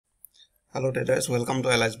Hello traders, welcome to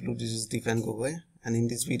Alicblue. This is Stephen Gogoi, and in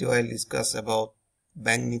this video I'll discuss about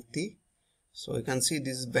Bank Nifty. So you can see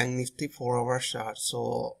this is Bank Nifty 4-hour chart.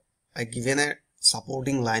 So I given a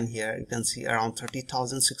supporting line here. You can see around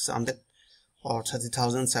 30,600 or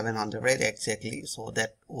 30,700, right? Exactly. So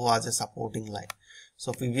that was a supporting line.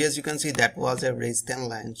 So previous you can see that was a resistance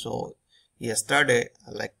line. So yesterday,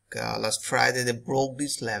 last Friday, they broke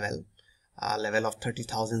this level of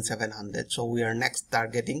 30,700. So we are next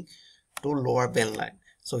targeting to lower band line.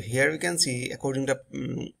 So here we can see, according to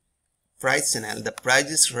price channel, the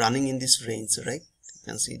price is running in this range, right? You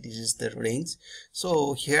can see this is the range.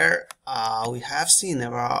 So here we have seen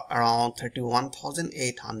around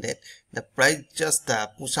 31,800. The price just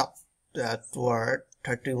push up toward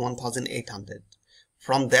 31,800.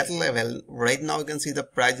 From that level, right now you can see the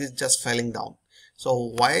price is just falling down.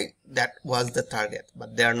 So why that was the target,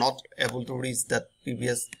 but they are not able to reach that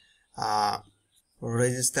previous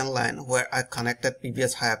resistance line where I connected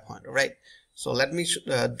previous higher point, right? So let me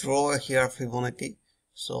draw here Fibonacci.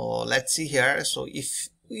 So let's see here. So if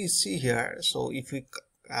we see here, so if we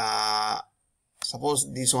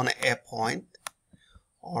suppose this one A point,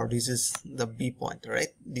 or this is the B point,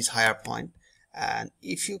 right? This higher point, and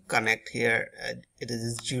if you connect here, it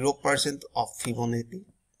is 0% of Fibonacci,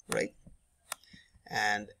 right?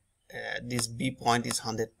 And this B point is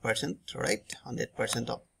 100%, right? 100%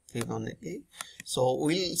 of Fibonacci. So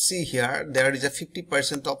we'll see here there is a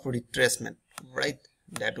 50% of retracement, right?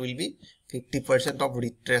 That will be 50% of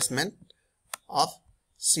retracement of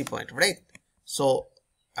C point, right? So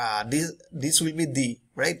this will be D,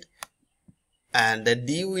 right? And the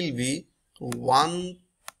D will be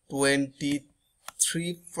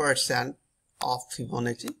 123% of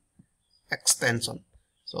Fibonacci extension.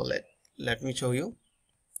 So let me show you.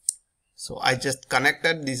 So I just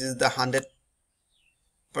connected. This is the 100%,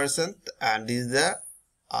 and this is the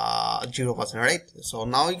 0%, right? So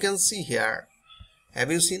now you can see here, have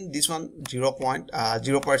you seen this one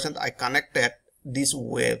 0%? I connected this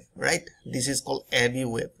wave, right? This is called AB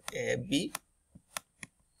wave, AB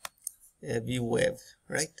wave,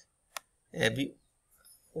 right? AB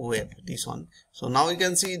wave, this one. So now you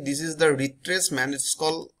can see this is the retracement. It's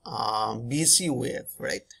called BC wave,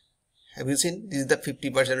 right? Have you seen this is the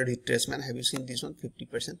 50% retracement? Have you seen this one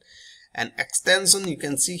 50%? And extension, you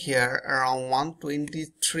can see here around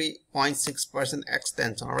 123.6%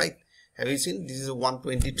 extension, right? Have you seen this is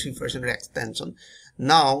 123% extension?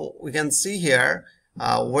 Now we can see here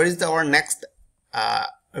where is our next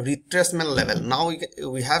retracement level. Now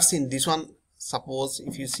we have seen this one. Suppose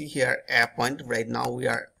if you see here A point, right now we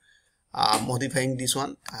are modifying this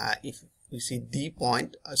one. If we see B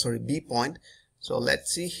point, so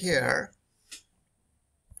let's see here.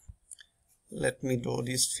 Let me draw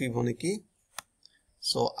this Fibonacci.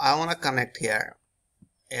 So I want to connect here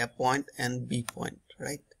A point and B point,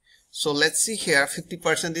 right? So let's see here,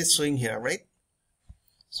 50% is showing here, right?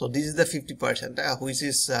 So this is the 50% which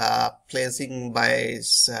is placing by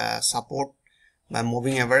support by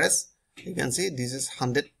moving average. You can see this is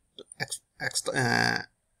 100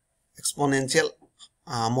 exponential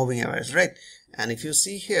moving average, right? And if you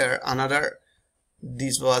see here another,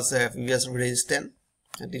 this was a previous resistance,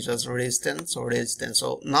 and this was resistance, so resistance.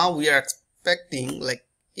 So now we are expecting, like,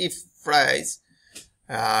 if price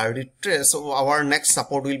retrace, so our next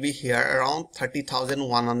support will be here around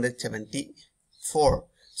 30,174.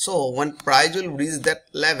 So when price will reach that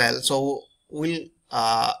level, so we'll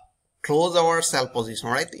close our sell position,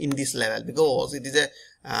 right, in this level, because it is a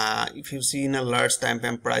if you see in a large time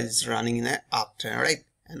frame, price is running in a uptrend, right?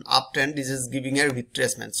 And uptrend, this is giving a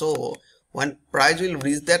retracement. So when price will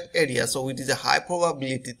reach that area, so it is a high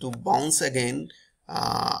probability to bounce again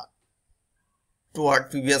toward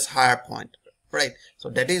previous higher point, right? So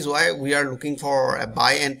that is why we are looking for a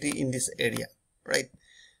buy entry in this area, right?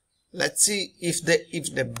 Let's see if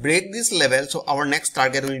they break this level. So our next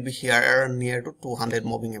target will be here near to 200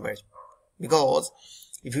 moving average, because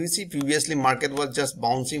if you see previously market was just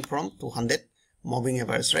bouncing from 200 moving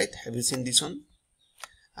average, right? Have you seen this one?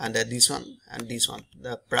 And this one and this one,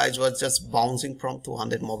 the price was just bouncing from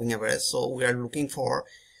 200 moving average. So we are looking for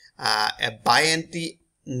a buy entry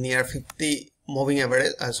near 50 moving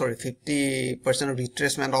average, 50%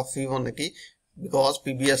 retracement of Fibonacci, because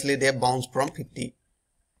previously they bounced from 50,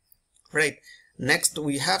 right? Next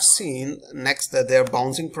we have seen they are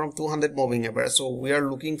bouncing from 200 moving average. So we are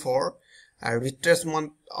looking for a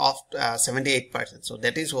retracement of 78%. So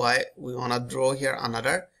that is why we want to draw here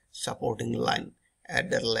another supporting line at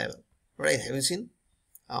that level, right? Have you seen?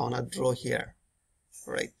 I want to draw here,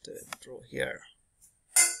 right?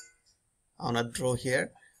 I want to draw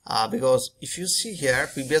here because if you see here,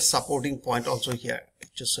 previous supporting point also here,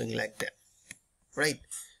 it's just showing like that, right?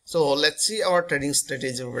 So let's see our trading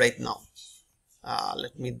strategy right now.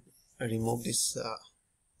 Let me remove this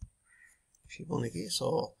Fibonacci.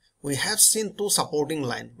 So we have seen two supporting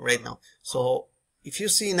line right now. So if you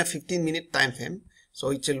see in a 15-minute time frame,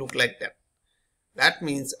 so it will look like that. That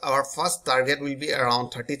means our first target will be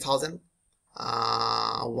around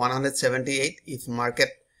 30,178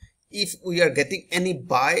 if we are getting any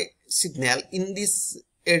buy signal in this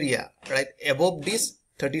area, right, above this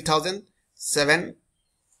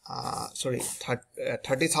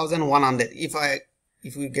 30,100.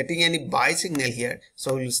 If we getting any buy signal here,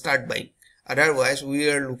 so we'll start buying. Otherwise we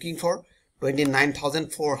are looking for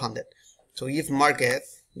 29,400. So if market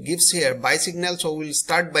gives here buy signal, so we'll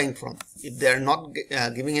start buying from. If they are not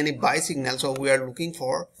giving any buy signal, so we are looking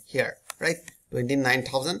for here, right,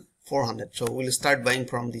 29,400. So we'll start buying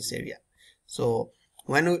from this area. So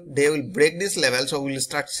when they will break this level, so we'll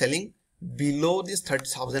start selling below this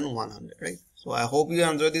 30,100, right? So I hope you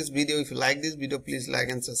enjoyed this video. If you like this video, please like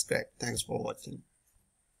and subscribe. Thanks for watching.